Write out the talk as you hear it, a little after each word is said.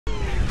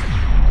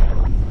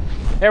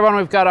Hey everyone,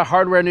 we've got a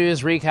hardware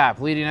news recap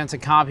leading into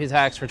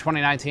Computex for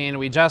 2019.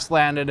 We just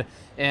landed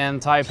in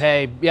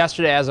Taipei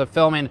yesterday as of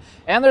filming,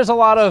 and there's a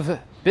lot of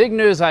big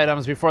news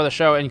items before the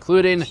show,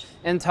 including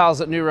Intel's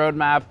new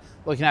roadmap,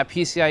 looking at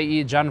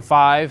PCIe Gen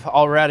 5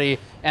 already,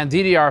 and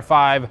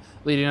DDR5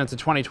 leading into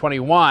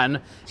 2021,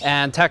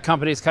 and tech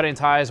companies cutting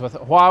ties with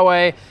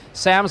Huawei,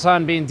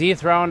 Samsung being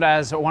dethroned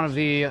as the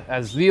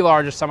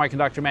largest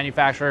semiconductor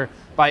manufacturer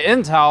by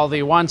Intel,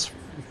 the once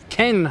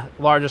king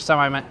largest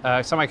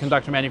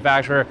semiconductor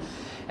manufacturer,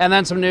 and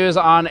then some news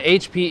on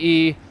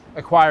HPE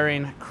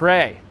acquiring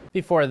Cray.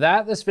 Before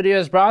that, this video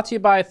is brought to you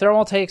by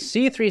Thermaltake's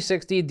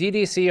C360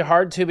 DDC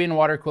hard tubing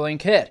water cooling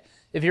kit.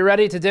 If you're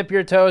ready to dip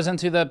your toes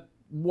into the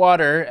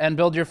water and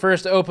build your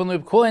first open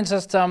loop cooling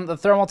system, the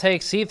Thermaltake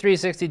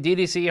C360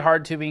 DDC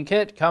hard tubing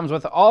kit comes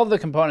with all of the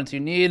components you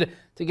need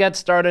to get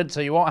started,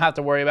 so you won't have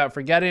to worry about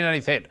forgetting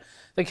anything.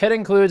 The kit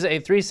includes a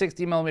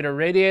 360mm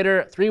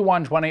radiator, 3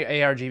 120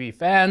 ARGB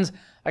fans,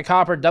 a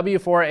copper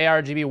W4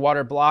 ARGB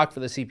water block for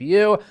the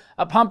CPU,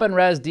 a pump and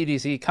res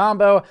DDC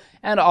combo,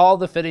 and all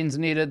the fittings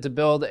needed to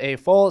build a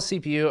full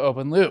CPU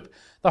open loop.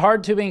 The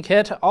hard tubing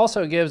kit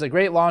also gives a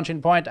great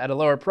launching point at a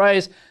lower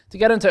price to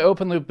get into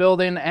open loop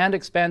building and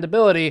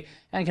expandability,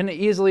 and can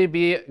easily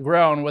be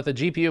grown with a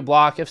GPU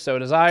block if so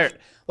desired.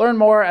 Learn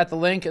more at the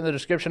link in the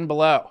description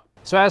below.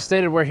 So as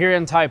stated, we're here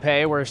in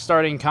Taipei. We're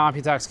starting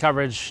Computex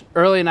coverage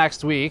early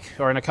next week,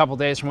 or in a couple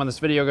days from when this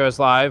video goes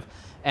live,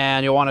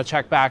 and you'll want to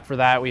check back for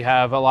that. We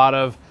have a lot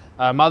of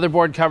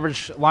motherboard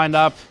coverage lined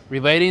up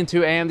relating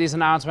to AMD's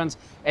announcements,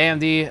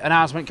 AMD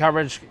announcement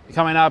coverage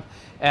coming up,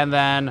 and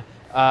then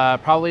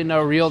probably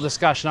no real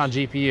discussion on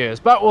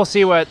GPUs, but we'll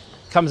see what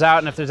comes out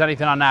and if there's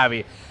anything on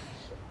Navi.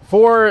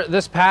 For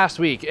this past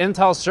week,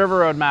 Intel's server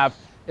roadmap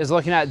is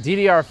looking at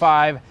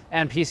DDR5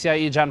 and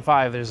PCIe Gen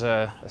 5. There's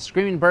a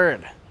screaming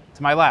bird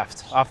to my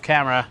left, off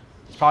camera.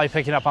 It's probably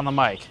picking up on the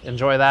mic.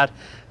 Enjoy that,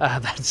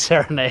 that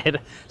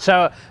serenade.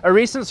 So a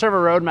recent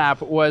server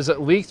roadmap was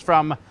leaked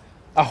from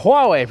a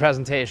Huawei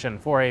presentation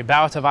for a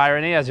bout of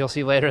irony, as you'll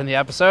see later in the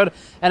episode,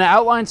 and it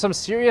outlined some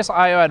serious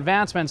I/O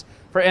advancements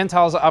for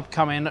Intel's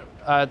upcoming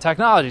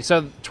technology.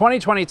 So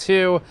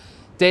 2022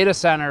 data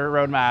center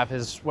roadmap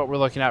is what we're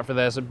looking at for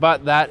this,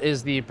 but that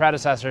is the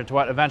predecessor to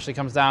what eventually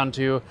comes down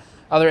to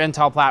other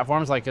Intel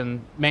platforms, like in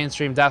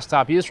mainstream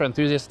desktop use for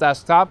enthusiast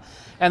desktop.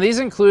 And these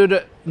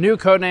include new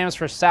code names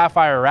for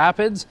Sapphire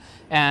Rapids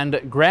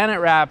and Granite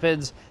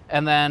Rapids,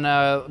 and then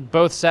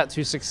both set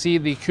to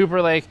succeed the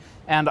Cooper Lake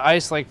and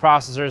Ice Lake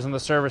processors in the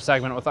server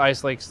segment, with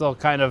Ice Lake still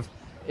kind of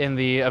in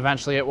the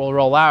eventually it will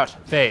roll out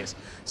phase.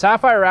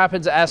 Sapphire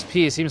Rapids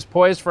SP seems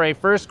poised for a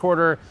first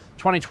quarter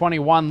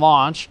 2021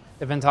 launch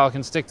if Intel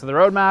can stick to the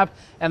roadmap,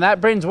 and that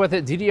brings with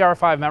it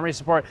DDR5 memory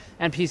support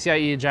and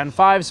PCIe Gen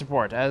 5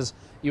 support. As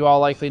you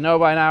all likely know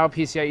by now,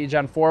 PCIe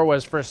Gen 4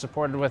 was first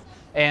supported with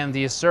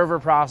AMD's server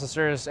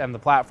processors and the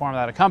platform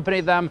that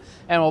accompanied them,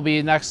 and will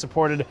be next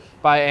supported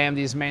by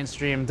AMD's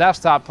mainstream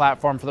desktop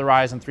platform for the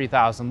Ryzen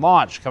 3000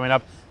 launch coming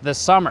up this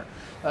summer.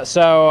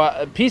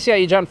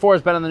 PCIe Gen 4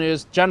 has been in the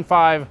news. Gen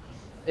 5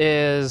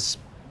 is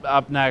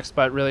up next,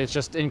 but really it's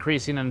just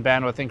increasing in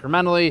bandwidth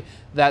incrementally.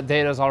 That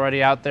data is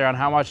already out there on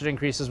how much it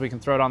increases. We can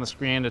throw it on the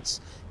screen.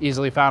 It's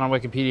easily found on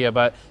Wikipedia,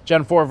 but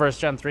Gen 4 versus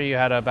Gen 3, you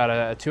had about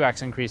a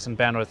 2x increase in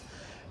bandwidth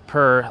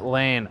per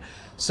lane.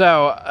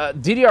 So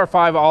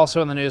DDR5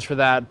 also in the news for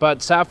that,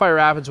 but Sapphire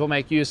Rapids will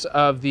make use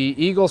of the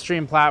Eagle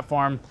Stream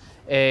platform,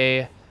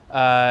 a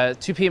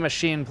 2P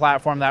machine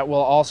platform that will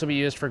also be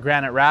used for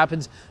Granite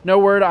Rapids. No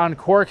word on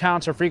core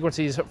counts or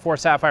frequencies for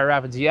Sapphire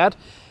Rapids yet,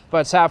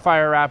 but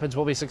Sapphire Rapids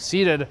will be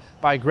succeeded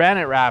by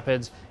Granite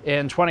Rapids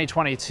in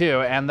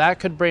 2022, and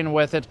that could bring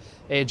with it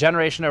a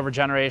generation over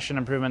generation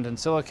improvement in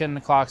silicon,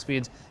 clock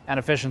speeds, and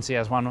efficiency,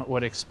 as one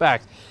would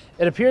expect.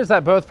 It appears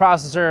that both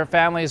processor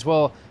families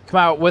will come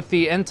out with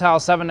the Intel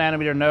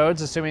 7nm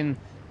nodes. Assuming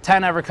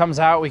 10 ever comes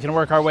out, we can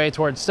work our way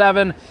towards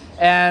 7,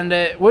 and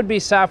it would be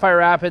Sapphire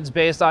Rapids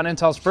based on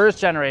Intel's first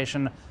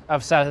generation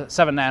of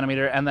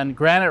 7nm, and then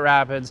Granite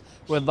Rapids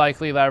would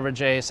likely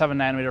leverage a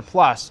 7nm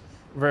plus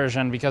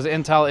version, because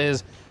Intel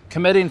is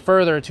committing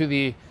further to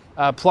the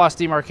plus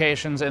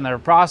demarcations in their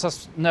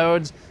process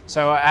nodes.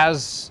 So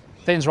as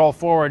things roll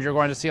forward, you're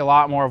going to see a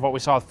lot more of what we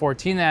saw with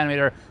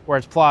 14nm, where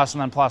it's plus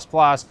and then plus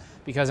plus,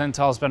 because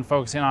Intel's been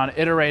focusing on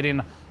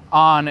iterating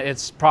on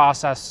its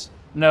process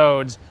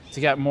nodes to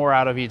get more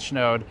out of each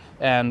node.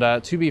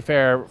 And to be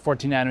fair,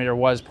 14nm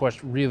was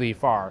pushed really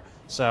far,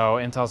 so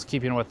Intel's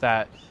keeping with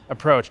that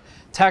approach.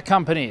 Tech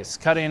companies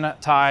cutting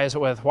ties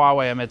with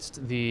Huawei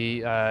amidst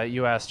the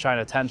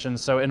US-China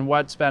tensions. So in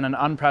what's been an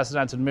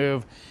unprecedented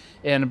move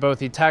in both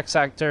the tech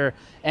sector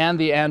and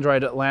the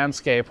Android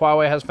landscape,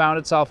 Huawei has found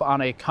itself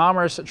on a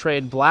commerce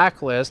trade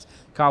blacklist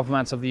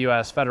compliments of the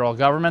US federal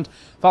government.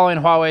 Following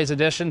Huawei's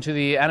addition to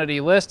the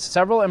entity list,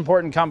 several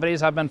important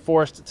companies have been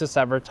forced to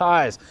sever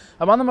ties.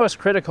 Among the most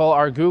critical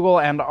are Google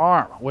and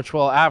ARM, which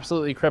will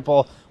absolutely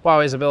cripple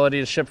Huawei's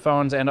ability to ship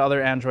phones and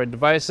other Android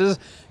devices.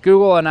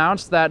 Google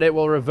announced that it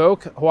will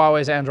revoke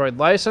Huawei's Android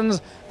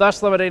license,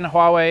 thus limiting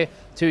Huawei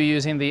to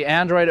using the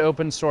Android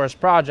Open Source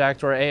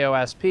Project, or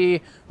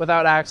AOSP,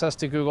 without access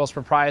to Google's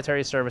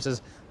proprietary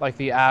services like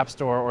the App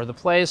Store or the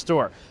Play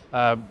Store,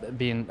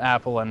 being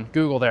Apple and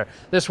Google there.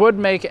 This would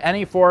make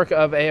any fork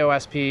of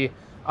AOSP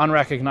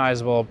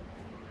unrecognizable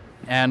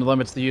and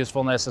limits the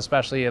usefulness,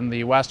 especially in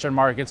the Western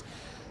markets.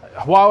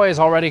 Huawei has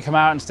already come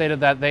out and stated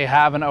that they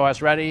have an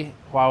OS ready.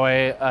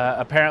 Huawei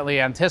apparently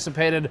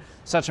anticipated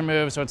such a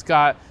move, so it's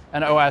got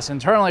an OS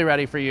internally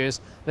ready for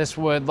use. This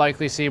would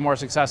likely see more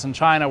success in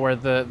China, where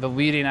the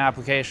leading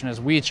application is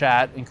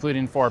WeChat,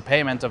 including for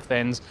payment of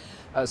things.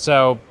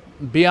 So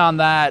beyond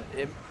that,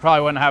 it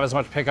probably wouldn't have as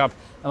much pickup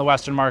in the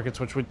Western markets,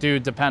 which would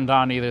depend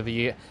on either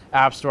the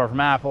App Store from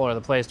Apple or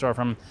the Play Store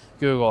from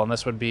Google, and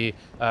this would be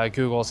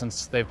Google,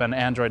 since they've been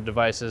Android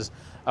devices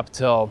up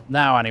till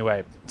now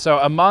anyway. So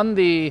among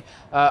the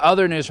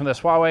other news from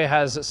this, Huawei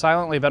has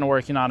silently been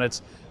working on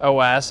its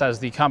OS as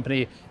the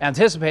company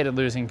anticipated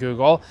losing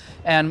Google,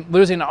 and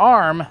losing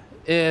ARM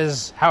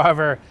is,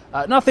 however,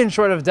 nothing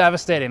short of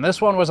devastating. This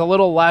one was a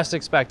little less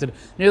expected.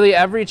 Nearly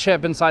every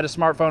chip inside a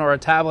smartphone or a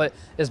tablet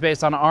is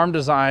based on ARM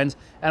designs,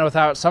 and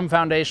without some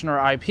foundation or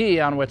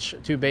IP on which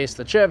to base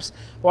the chips,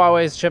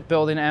 Huawei's chip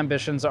building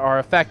ambitions are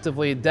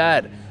effectively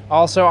dead.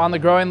 Also on the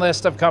growing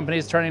list of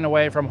companies turning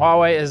away from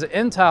Huawei is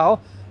Intel,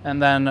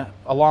 and then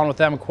along with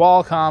them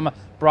Qualcomm,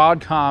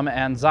 Broadcom,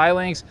 and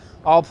Xilinx,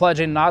 all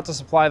pledging not to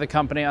supply the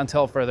company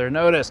until further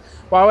notice.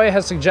 Huawei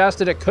has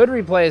suggested it could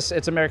replace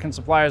its American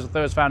suppliers with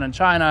those found in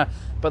China,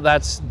 but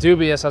that's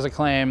dubious as a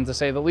claim, to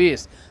say the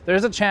least.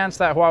 There's a chance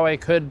that Huawei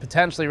could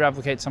potentially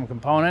replicate some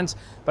components,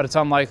 but it's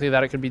unlikely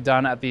that it could be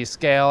done at the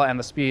scale and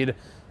the speed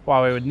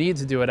Huawei would need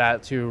to do it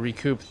at to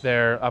recoup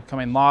their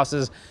upcoming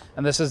losses.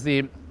 And this is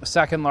the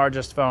second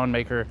largest phone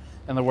maker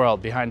in the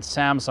world, behind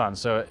Samsung,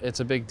 so it's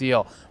a big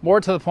deal.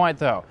 More to the point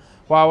though,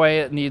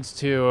 Huawei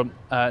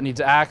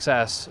needs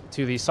access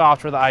to the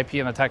software, the IP,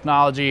 and the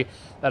technology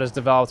that is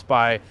developed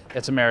by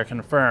its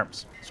American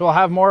firms. So we'll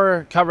have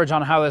more coverage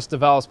on how this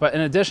develops, but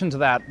in addition to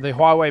that, the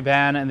Huawei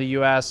ban in the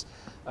US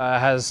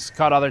has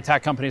caught other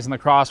tech companies in the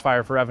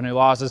crossfire for revenue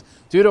losses.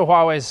 Due to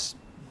Huawei's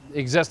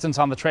existence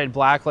on the trade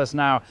blacklist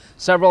now,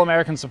 several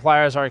American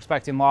suppliers are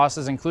expecting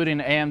losses, including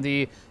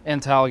AMD,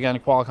 Intel, again,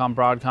 Qualcomm,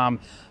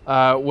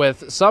 Broadcom,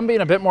 with some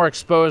being a bit more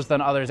exposed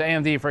than others.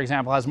 AMD, for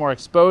example, has more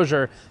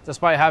exposure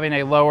despite having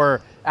a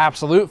lower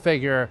absolute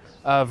figure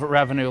of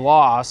revenue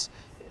loss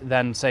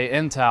than, say,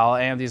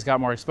 Intel. AMD's got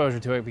more exposure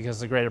to it because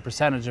it's a greater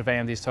percentage of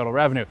AMD's total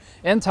revenue.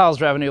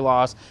 Intel's revenue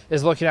loss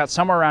is looking at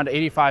somewhere around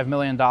 $85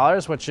 million,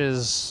 which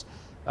is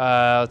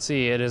let's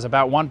see, it is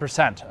about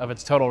 1% of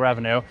its total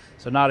revenue,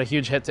 so not a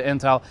huge hit to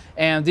Intel.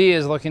 AMD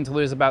is looking to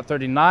lose about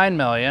 $39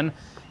 million,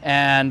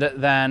 and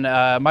then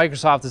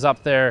Microsoft is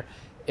up there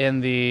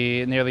in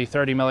the nearly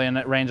 $30 million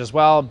range as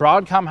well.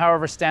 Broadcom,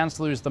 however, stands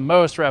to lose the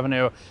most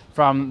revenue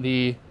from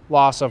the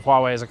loss of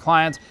Huawei as a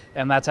client,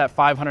 and that's at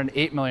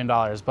 $508 million,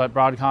 but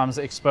Broadcom's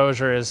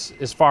exposure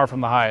is far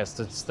from the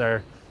highest.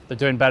 They're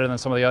doing better than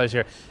some of the others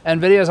here.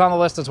 NVIDIA is on the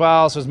list as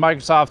well, so is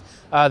Microsoft.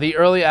 The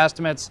early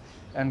estimates,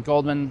 and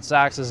Goldman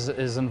Sachs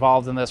is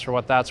involved in this for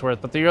what that's worth,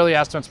 but the early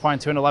estimates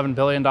point to an $11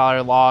 billion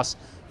loss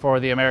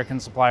for the American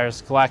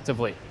suppliers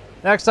collectively.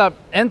 Next up,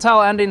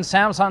 Intel ending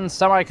Samsung's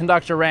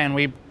semiconductor reign.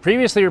 We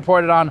previously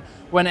reported on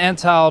when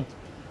Intel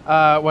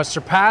was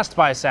surpassed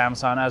by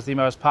Samsung as the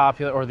most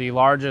popular or the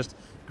largest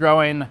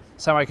growing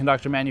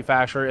semiconductor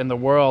manufacturer in the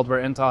world,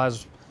 where Intel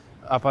has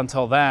up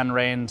until then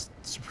reigned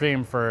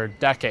supreme for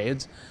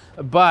decades.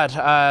 But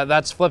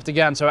that's flipped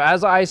again. So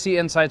as IC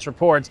Insights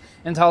reports,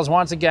 Intel is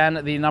once again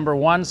the #1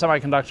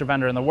 semiconductor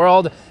vendor in the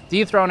world,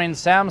 dethroning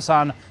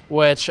Samsung,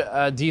 which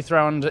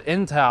dethroned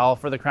Intel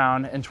for the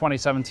crown in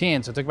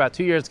 2017. So it took about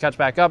 2 years to catch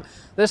back up.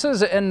 This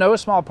is in no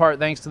small part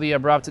thanks to the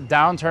abrupt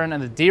downturn in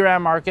the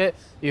DRAM market.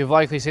 You've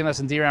likely seen this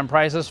in DRAM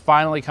prices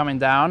finally coming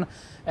down,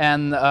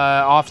 and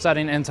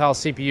offsetting Intel's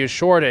CPU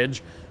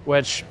shortage,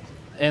 which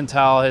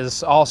Intel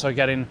is also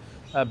getting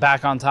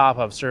back on top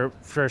of. So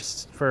for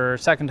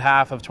second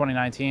half of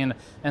 2019,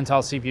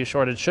 Intel's CPU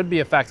shortage should be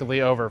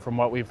effectively over from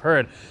what we've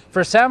heard.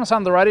 For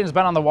Samsung, the writing's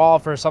been on the wall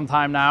for some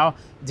time now.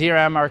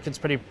 DRAM market's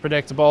pretty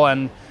predictable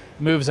and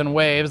moves in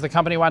waves. The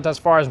company went as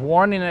far as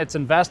warning its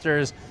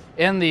investors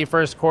in the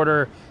first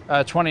quarter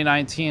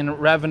 2019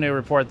 revenue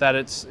report that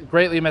it's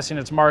greatly missing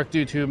its mark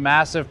due to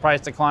massive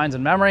price declines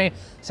in memory.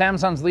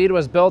 Samsung's lead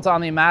was built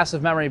on the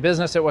massive memory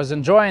business it was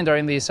enjoying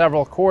during the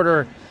several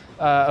quarter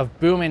of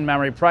booming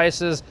memory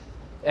prices.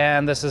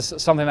 And this is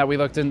something that we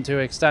looked into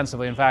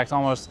extensively. In fact,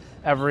 almost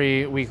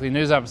every weekly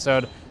news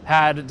episode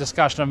had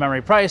discussion of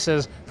memory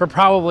prices for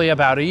probably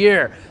about a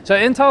year. So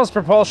Intel's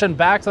propulsion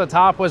back to the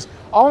top was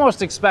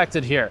almost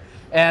expected here.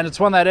 And it's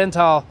one that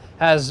Intel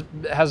has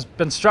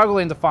been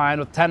struggling to find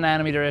with 10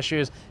 nanometer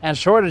issues and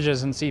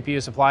shortages in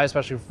CPU supply,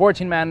 especially for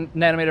 14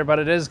 nanometer, but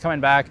it is coming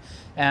back,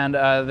 and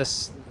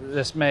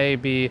this may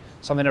be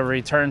something to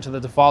return to the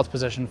default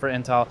position for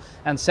Intel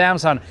and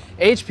Samsung.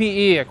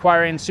 HPE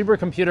acquiring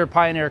supercomputer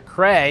pioneer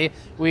Cray.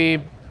 We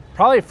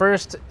probably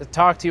first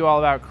talked to you all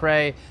about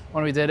Cray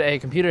when we did a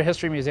computer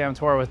history museum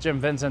tour with Jim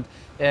Vincent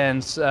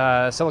in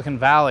Silicon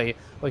Valley,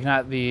 looking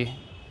at the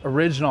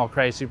original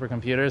Cray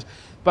supercomputers.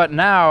 But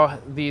now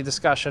the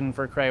discussion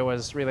for Cray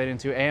was relating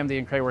to AMD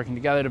and Cray working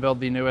together to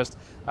build the newest,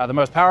 the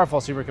most powerful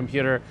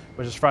supercomputer,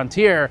 which is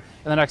Frontier,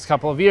 in the next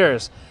couple of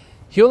years.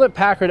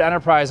 Hewlett-Packard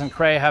Enterprise and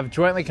Cray have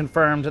jointly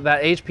confirmed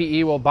that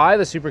HPE will buy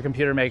the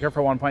supercomputer maker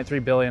for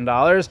 $1.3 billion.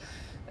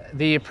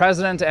 The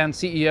president and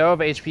CEO of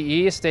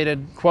HPE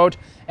stated, quote,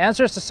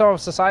 "Answers to some of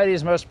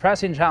society's most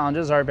pressing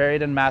challenges are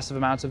buried in massive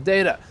amounts of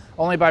data.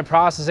 Only by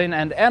processing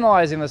and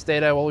analyzing this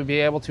data will we be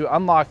able to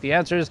unlock the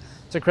answers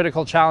to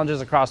critical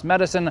challenges across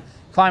medicine,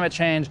 climate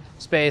change,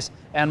 space,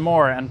 and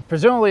more." And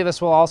presumably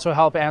this will also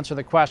help answer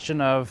the question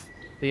of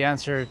the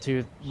answer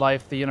to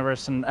life, the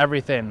universe, and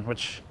everything,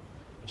 which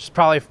is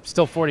probably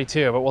still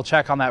 42, but we'll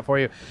check on that for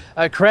you.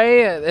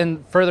 Cray,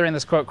 and further in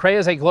this quote, "Cray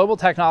is a global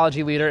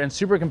technology leader in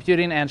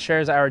supercomputing and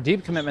shares our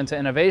deep commitment to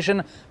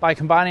innovation. By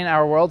combining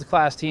our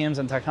world-class teams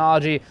and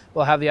technology,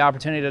 we'll have the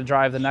opportunity to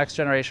drive the next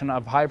generation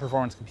of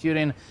high-performance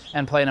computing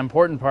and play an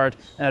important part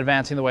in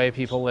advancing the way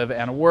people live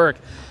and work."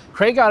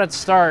 Cray got its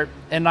start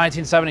in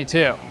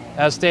 1972.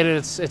 As stated,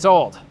 it's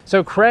old.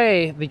 So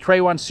Cray, the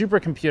Cray 1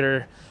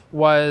 supercomputer,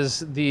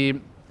 was the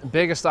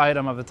biggest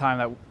item of the time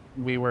that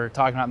we were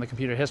talking about in the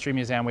Computer History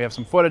Museum. We have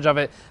some footage of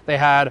it. They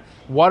had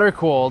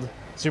water-cooled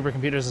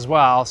supercomputers as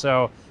well.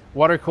 So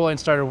water cooling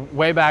started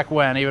way back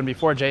when, even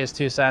before Jay's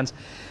 2 cents.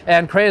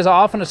 And Cray is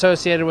often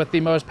associated with the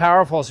most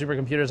powerful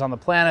supercomputers on the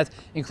planet,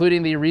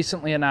 including the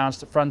recently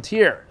announced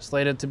Frontier,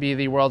 slated to be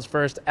the world's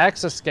first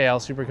exascale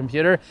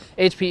supercomputer.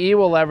 HPE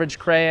will leverage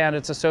Cray and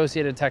its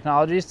associated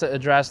technologies to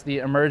address the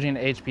emerging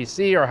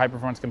HPC, or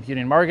high-performance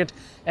computing market,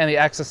 and the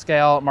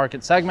exascale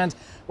market segment,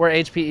 where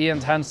HPE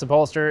intends to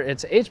bolster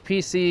its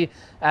HPC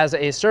as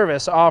a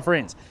service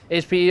offerings.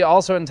 HPE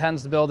also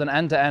intends to build an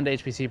end-to-end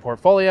HPC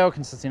portfolio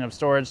consisting of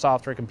storage,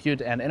 software,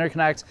 compute, and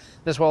interconnects.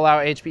 This will allow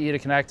HPE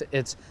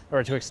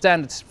to to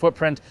extend its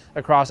footprint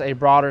across a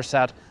broader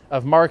set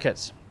of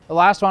markets. The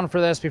last one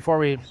for this before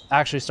we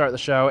actually start the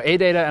show,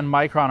 ADATA and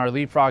Micron are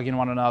leapfrogging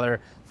one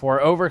another for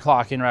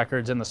overclocking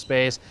records in the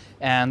space,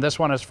 and this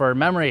one is for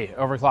memory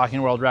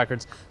overclocking world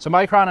records. So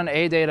Micron and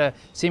ADATA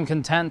seem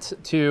content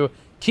to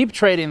keep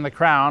trading the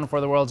crown for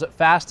the world's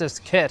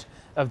fastest kit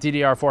of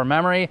DDR4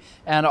 memory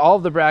and all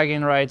of the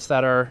bragging rights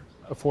that are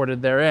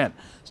afforded therein.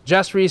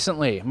 Just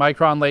recently,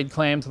 Micron laid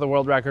claim to the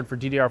world record for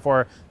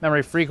DDR4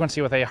 memory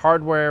frequency with a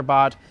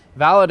hardware-bought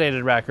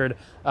validated record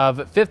of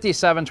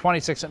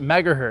 5726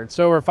 megahertz,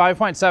 so over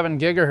 5.7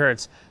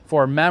 gigahertz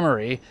for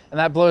memory, and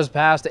that blows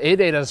past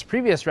ADATA's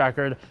previous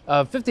record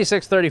of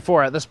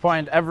 5634. At this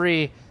point,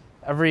 every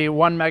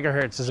 1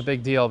 megahertz is a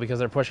big deal because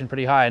they're pushing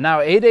pretty high.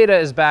 Now ADATA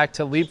is back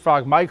to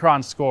leapfrog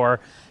Micron's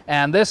score,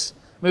 and this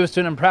moves to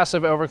an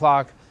impressive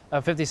overclock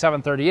of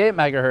 5738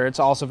 megahertz,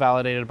 also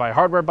validated by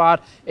HardwareBot.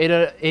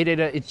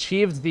 ADATA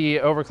achieved the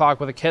overclock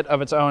with a kit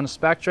of its own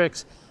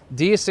Spectrix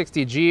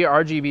D60G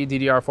RGB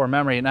DDR4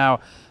 memory. Now,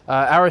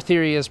 our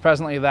theory is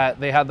presently that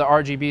they had the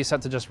RGB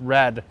set to just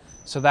red,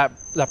 so that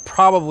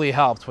probably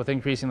helped with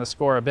increasing the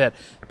score a bit.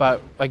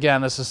 But again,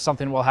 this is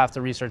something we'll have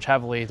to research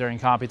heavily during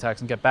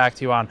Computex and get back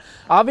to you on.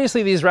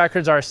 Obviously, these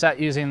records are set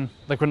using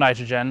liquid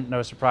nitrogen,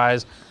 no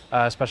surprise,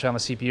 especially on the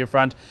CPU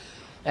front.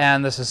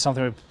 And this is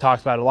something we've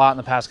talked about a lot in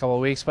the past couple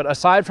of weeks. But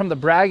aside from the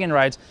bragging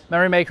rights,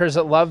 memory makers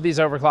love these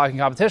overclocking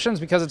competitions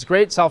because it's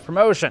great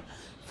self-promotion.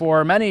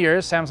 For many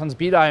years, Samsung's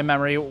BDI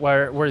memory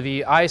were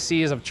the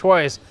ICs of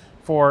choice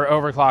for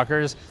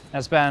overclockers.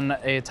 It's been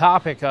a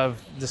topic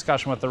of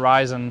discussion with the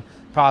Ryzen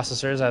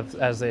processors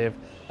as they've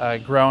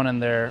grown in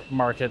their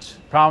market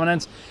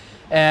prominence.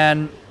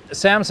 And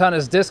Samsung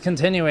is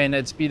discontinuing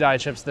its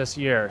BDI chips this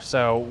year.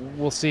 So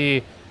we'll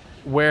see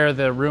where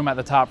the room at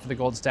the top for the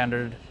gold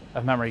standard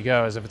of memory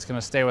goes, if it's going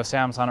to stay with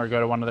Samsung or go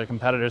to one of their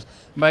competitors.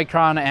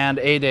 Micron and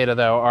ADATA,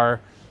 though,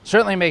 are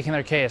certainly making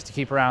their case to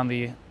keep around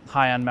the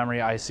high-end memory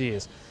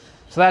ICs.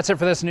 So that's it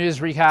for this news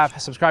recap.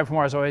 Subscribe for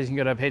more. As always, you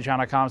can go to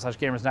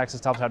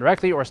patreon.com/gamersnexus to help us out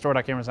directly, or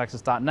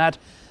store.gamersnexus.net.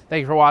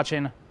 Thank you for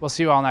watching. We'll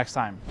see you all next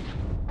time.